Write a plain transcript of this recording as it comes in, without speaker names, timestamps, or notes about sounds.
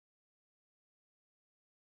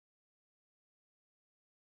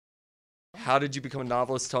How did you become a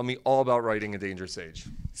novelist? Tell me all about writing A Dangerous Age.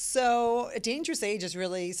 So, A Dangerous Age is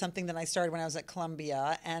really something that I started when I was at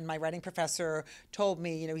Columbia, and my writing professor told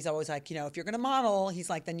me, he's always like, if you're going to model, he's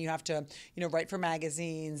like, then you have to, write for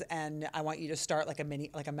magazines, and I want you to start like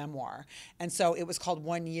a memoir. And so it was called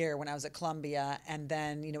One Year when I was at Columbia, and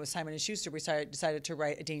then, with Simon and Schuster, we decided to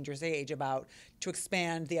write A Dangerous Age to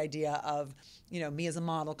expand the idea of, me as a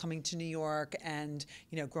model coming to New York and,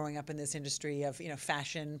 growing up in this industry of,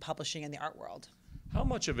 fashion, publishing, and the art world. How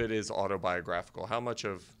much of it is autobiographical? How much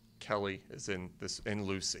of Kelly is in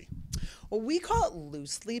Lucy? Well, we call it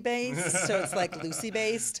loosely based, so it's like Lucy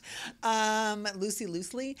based,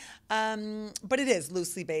 loosely. But it is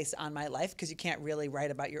loosely based on my life because you can't really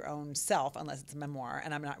write about your own self unless it's a memoir,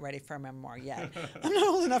 and I'm not ready for a memoir yet. I'm not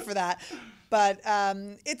old enough for that. But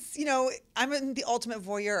it's, I'm the ultimate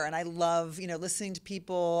voyeur, and I love, listening to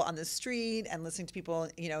people on the street and listening to people,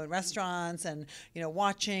 in restaurants and,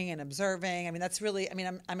 watching and observing. I mean, that's really,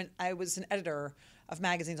 I was an editor of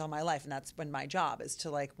magazines all my life, and that's been my job, is to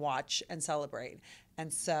like watch and celebrate.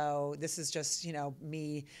 And so this is just,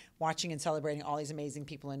 me watching and celebrating all these amazing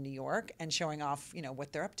people in New York and showing off,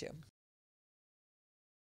 what they're up to.